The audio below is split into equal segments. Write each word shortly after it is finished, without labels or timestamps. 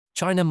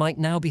China might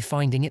now be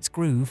finding its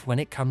groove when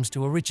it comes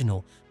to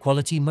original,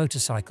 quality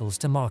motorcycles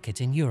to market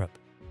in Europe,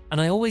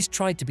 and I always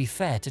tried to be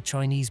fair to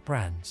Chinese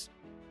brands.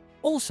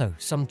 Also,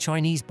 some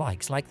Chinese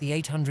bikes like the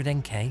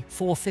 800NK,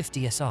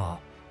 450SR,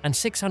 and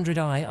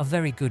 600i are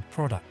very good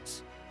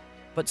products.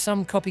 But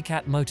some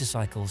copycat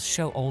motorcycles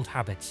show old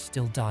habits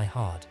still die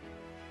hard.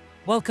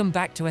 Welcome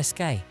back to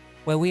SK,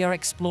 where we are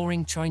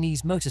exploring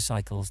Chinese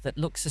motorcycles that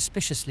look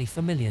suspiciously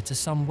familiar to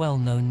some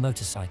well-known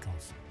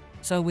motorcycles.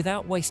 So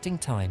without wasting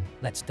time,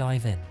 let's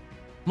dive in.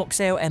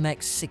 Moxaio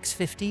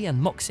MX650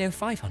 and Moxaio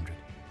 500.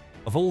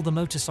 Of all the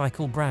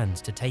motorcycle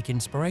brands to take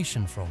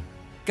inspiration from,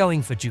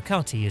 going for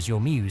Ducati as your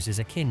muse is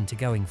akin to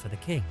going for the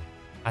king,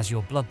 as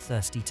your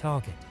bloodthirsty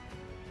target.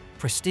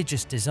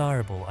 Prestigious,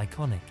 desirable,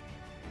 iconic.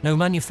 No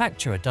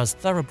manufacturer does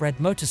thoroughbred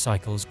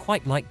motorcycles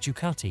quite like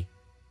Ducati.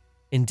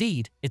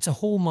 Indeed, it's a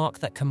hallmark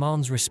that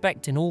commands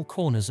respect in all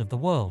corners of the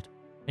world,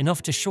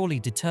 enough to surely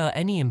deter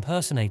any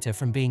impersonator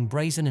from being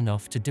brazen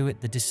enough to do it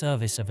the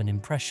disservice of an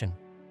impression.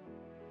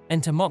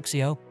 Enter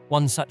Moxaio,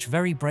 one such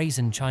very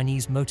brazen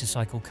Chinese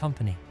motorcycle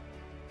company.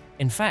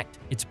 In fact,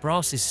 its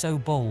brass is so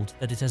bold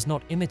that it has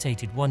not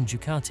imitated one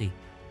Ducati,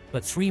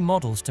 but 3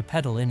 models to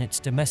peddle in its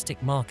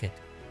domestic market,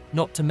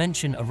 not to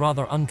mention a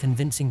rather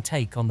unconvincing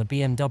take on the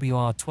BMW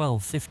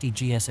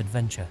R1250 GS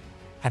Adventure,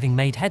 having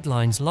made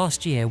headlines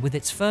last year with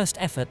its first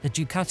effort, the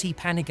Ducati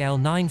Panigale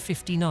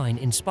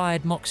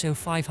 959-inspired Moxaio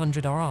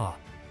 500RR,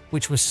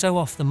 which was so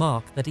off the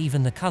mark that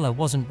even the color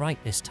wasn't right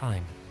this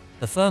time.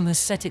 The firm has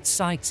set its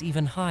sights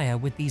even higher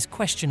with these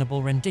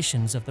questionable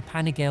renditions of the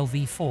Panigale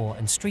V4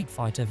 and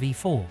Streetfighter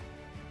V4.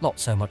 Not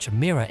so much a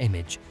mirror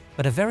image,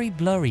 but a very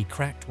blurry,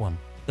 cracked one.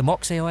 The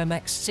Moxaio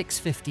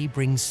MX650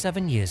 brings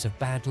 7 years of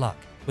bad luck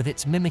with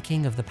its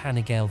mimicking of the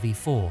Panigale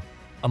V4,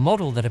 a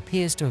model that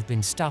appears to have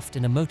been stuffed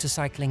in a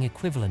motorcycling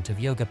equivalent of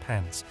yoga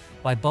pants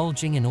by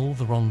bulging in all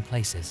the wrong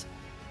places.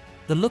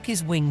 The look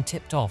is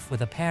wing-tipped off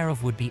with a pair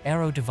of would-be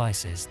aero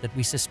devices that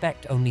we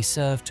suspect only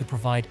serve to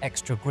provide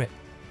extra grip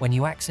when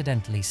you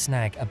accidentally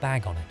snag a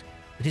bag on it.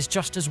 It is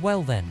just as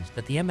well then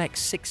that the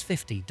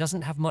MX650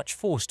 doesn't have much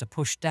force to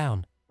push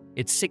down,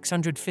 its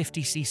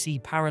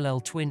 650cc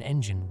parallel twin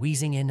engine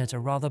wheezing in at a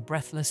rather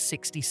breathless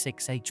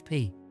 66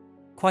 HP.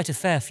 Quite a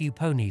fair few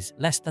ponies,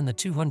 less than the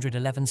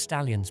 211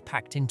 stallions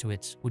packed into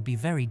it, would be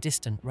very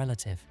distant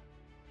relative.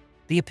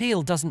 The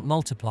appeal doesn't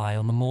multiply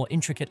on the more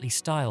intricately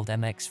styled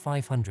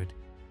MX500,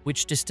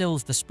 which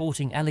distills the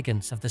sporting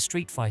elegance of the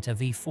Streetfighter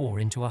V4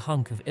 into a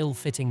hunk of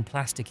ill-fitting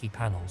plasticky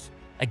panels,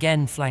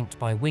 again flanked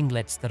by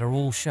winglets that are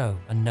all show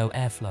and no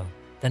airflow.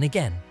 Then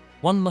again,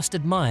 one must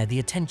admire the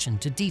attention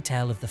to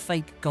detail of the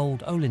fake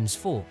gold Öhlins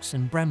forks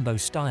and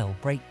Brembo-style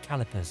brake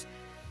calipers.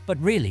 But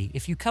really,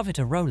 if you covet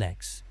a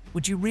Rolex,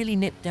 would you really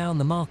nip down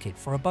the market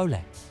for a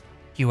Bolex?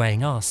 Huaying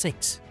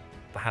R6,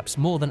 perhaps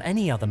more than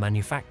any other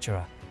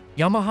manufacturer,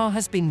 Yamaha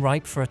has been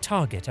ripe for a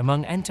target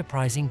among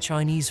enterprising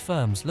Chinese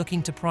firms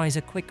looking to prize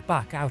a quick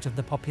buck out of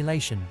the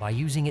population by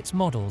using its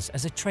models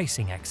as a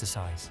tracing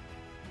exercise.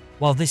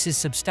 While this is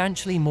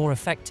substantially more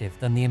effective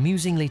than the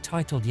amusingly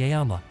titled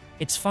Yayama,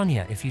 it's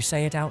funnier if you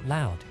say it out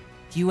loud.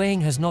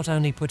 Huaying has not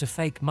only put a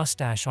fake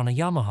mustache on a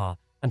Yamaha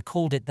and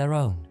called it their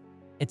own,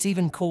 it's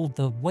even called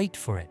the, wait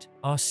for it,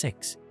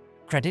 R6.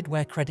 Credit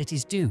where credit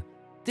is due.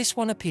 This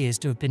one appears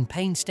to have been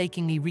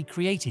painstakingly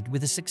recreated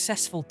with a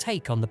successful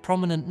take on the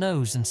prominent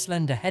nose and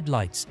slender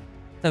headlights,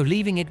 though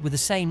leaving it with the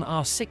same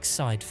R6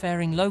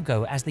 side-fairing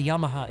logo as the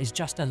Yamaha is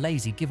just a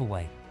lazy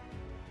giveaway.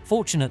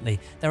 Fortunately,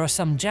 there are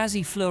some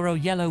jazzy fluoro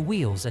yellow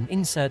wheels and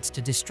inserts to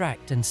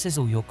distract and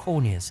sizzle your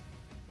corneas,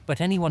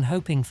 but anyone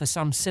hoping for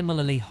some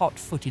similarly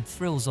hot-footed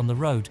thrills on the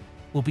road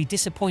will be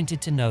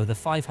disappointed to know the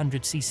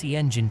 500cc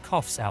engine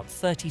coughs out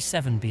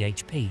 37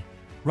 bhp.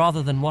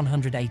 Rather than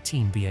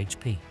 118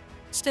 bhp.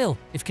 Still,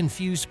 if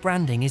confused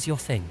branding is your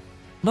thing,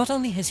 not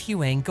only has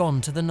Huaying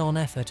gone to the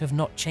non-effort of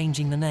not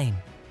changing the name,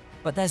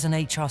 but there's an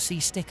HRC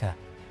sticker,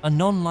 a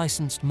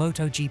non-licensed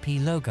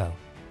MotoGP logo,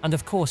 and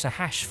of course a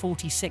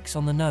 #46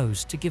 on the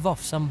nose to give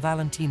off some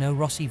Valentino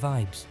Rossi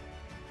vibes.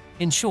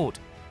 In short,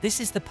 this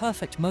is the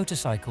perfect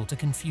motorcycle to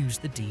confuse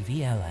the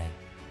DVLA,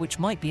 which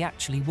might be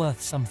actually worth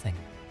something.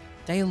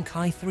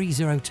 Daeunkai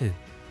 302.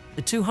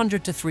 The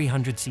 200 to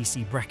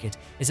 300cc bracket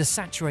is a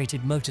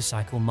saturated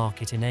motorcycle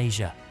market in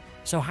Asia,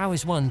 so how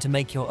is one to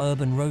make your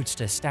urban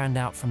roadster stand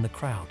out from the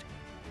crowd?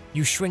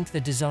 You shrink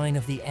the design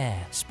of the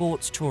Air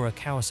Sports Tourer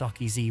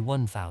Kawasaki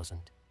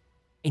Z1000.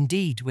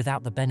 Indeed,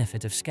 without the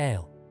benefit of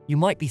scale, you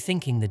might be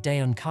thinking the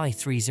Daeunkai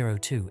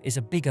 302 is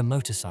a bigger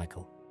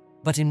motorcycle,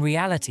 but in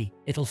reality,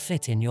 it'll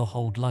fit in your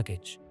hold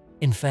luggage.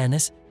 In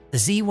fairness, the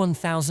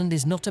Z1000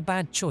 is not a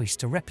bad choice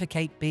to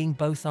replicate being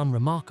both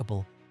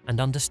unremarkable and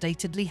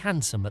understatedly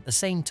handsome at the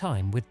same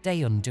time, with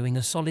Daeun doing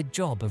a solid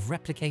job of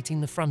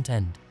replicating the front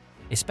end,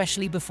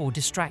 especially before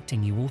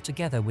distracting you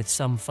altogether with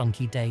some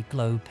funky day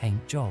glow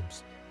paint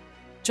jobs.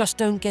 Just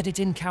don't get it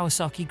in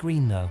Kawasaki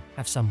green though,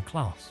 have some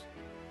class.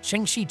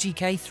 Shengshi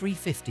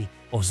GK350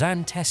 or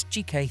Zan Test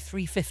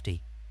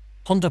GK350.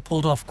 Honda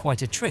pulled off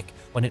quite a trick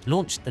when it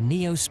launched the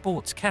Neo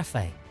Sports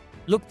Cafe,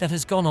 look that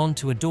has gone on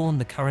to adorn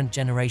the current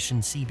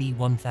generation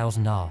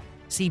CB1000R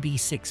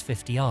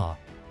CB650R,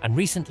 and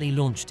recently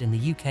launched in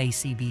the UK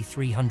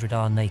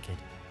CB300R Naked.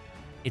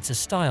 It's a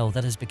style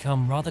that has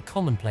become rather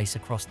commonplace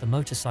across the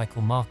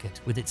motorcycle market,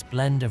 with its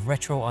blend of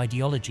retro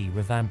ideology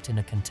revamped in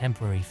a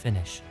contemporary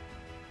finish.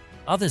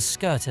 Others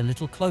skirt a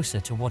little closer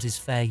to what is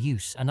fair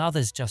use, and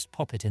others just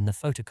pop it in the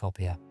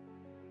photocopier.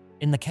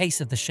 In the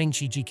case of the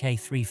Shengshi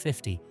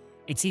GK350,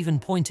 it's even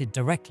pointed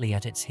directly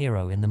at its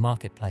hero in the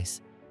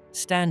marketplace,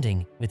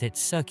 standing with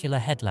its circular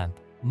headlamp,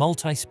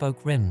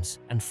 multi-spoke rims,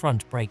 and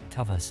front brake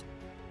covers.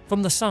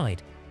 From the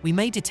side, we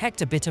may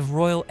detect a bit of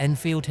Royal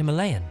Enfield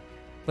Himalayan,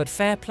 but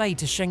fair play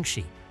to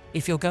Shengshi.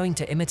 If you're going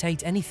to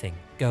imitate anything,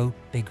 go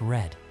big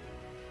red.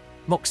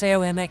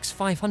 Moxaio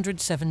MX500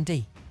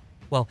 7D.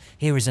 Well,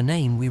 here is a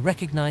name we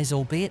recognize,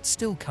 albeit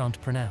still can't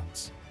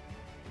pronounce.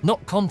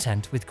 Not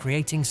content with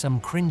creating some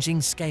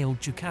cringing scaled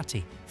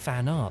Ducati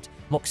fan art,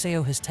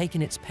 Moxaio has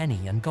taken its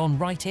penny and gone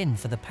right in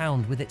for the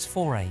pound with its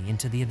foray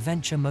into the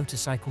adventure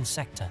motorcycle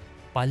sector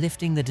by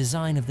lifting the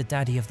design of the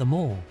daddy of them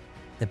all,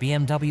 the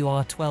BMW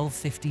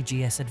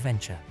R1250 GS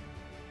Adventure.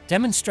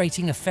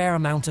 Demonstrating a fair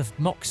amount of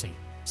moxie.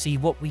 See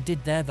what we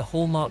did there? The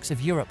hallmarks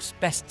of Europe's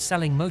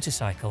best-selling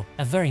motorcycle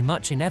are very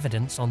much in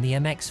evidence on the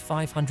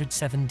MX500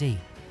 7D,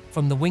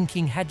 from the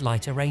winking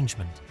headlight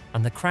arrangement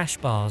and the crash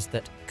bars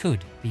that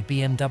could be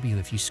BMW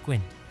if you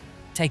squint.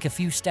 Take a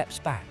few steps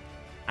back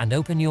and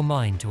open your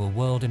mind to a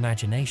world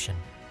imagination.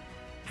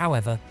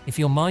 However, if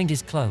your mind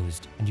is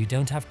closed and you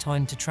don't have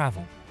time to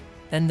travel,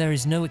 then there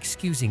is no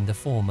excusing the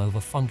form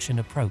over function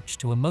approach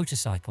to a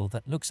motorcycle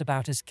that looks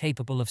about as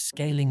capable of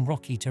scaling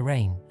rocky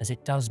terrain as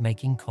it does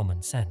making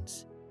common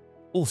sense.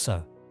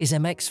 Also, is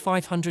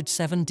MX500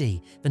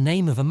 7D the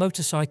name of a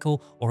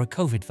motorcycle or a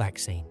COVID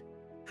vaccine?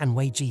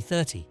 Hanwei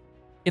G30.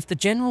 If the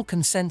general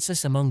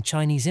consensus among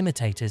Chinese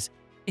imitators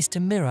is to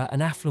mirror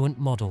an affluent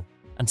model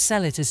and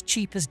sell it as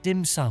cheap as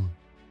dim sum,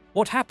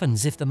 what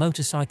happens if the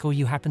motorcycle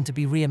you happen to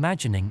be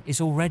reimagining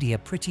is already a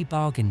pretty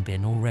bargain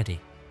bin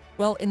already?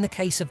 Well, in the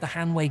case of the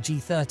Hanwei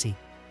G30,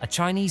 a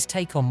Chinese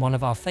take on one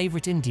of our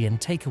favorite Indian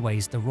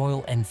takeaways, the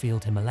Royal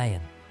Enfield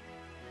Himalayan.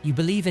 You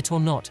believe it or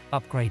not,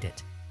 upgrade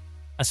it.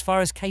 As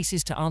far as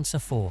cases to answer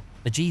for,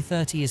 the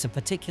G30 is a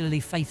particularly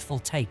faithful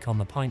take on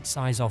the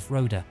pint-size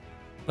off-roader,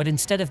 but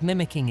instead of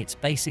mimicking its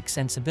basic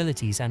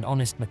sensibilities and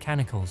honest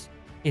mechanicals,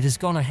 it has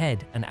gone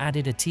ahead and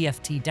added a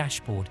TFT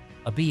dashboard,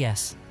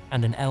 ABS,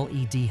 and an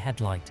LED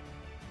headlight.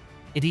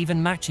 It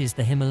even matches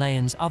the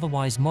Himalayan's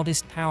otherwise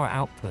modest power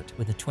output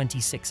with a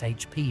 26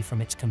 HP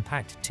from its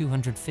compact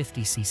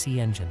 250cc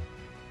engine.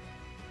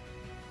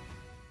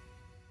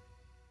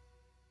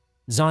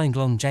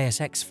 Xianglong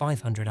JSX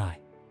 500i.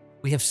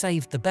 We have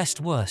saved the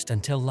best worst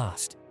until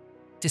last.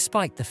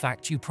 Despite the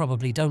fact you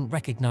probably don't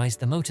recognize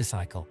the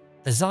motorcycle,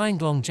 the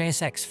Xianglong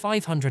JSX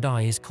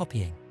 500i is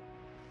copying.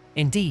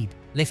 Indeed,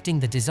 lifting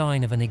the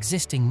design of an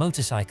existing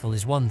motorcycle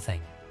is one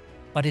thing,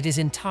 but it is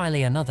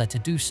entirely another to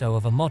do so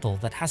of a model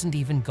that hasn't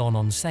even gone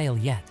on sale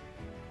yet.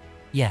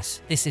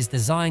 Yes, this is the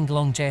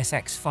Xianglong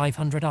JSX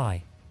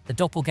 500i, the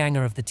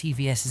doppelganger of the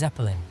TVS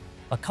Zeppelin,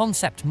 a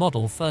concept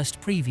model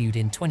first previewed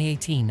in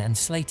 2018 and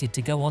slated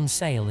to go on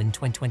sale in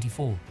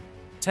 2024.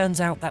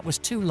 Turns out that was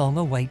too long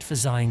a wait for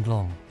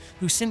Xianglong,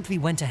 who simply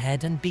went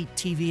ahead and beat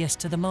TVS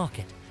to the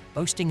market,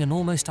 boasting an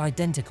almost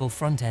identical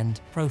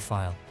front-end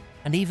profile,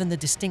 and even the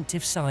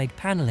distinctive side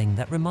paneling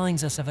that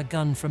reminds us of a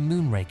gun from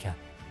Moonraker.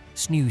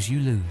 Snooze, you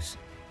lose.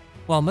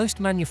 While most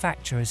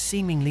manufacturers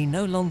seemingly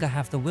no longer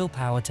have the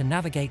willpower to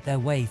navigate their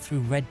way through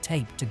red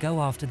tape to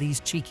go after these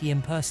cheeky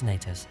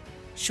impersonators,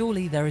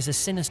 surely there is a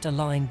sinister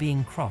line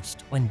being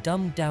crossed when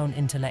dumbed-down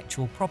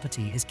intellectual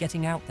property is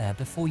getting out there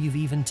before you've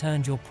even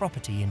turned your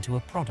property into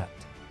a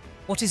product.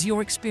 What is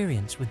your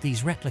experience with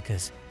these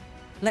replicas?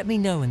 Let me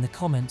know in the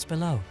comments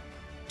below.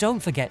 Don't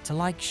forget to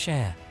like,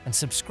 share, and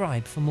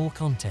subscribe for more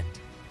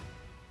content.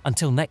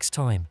 Until next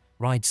time,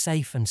 ride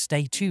safe and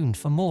stay tuned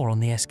for more on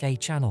the SK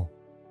channel.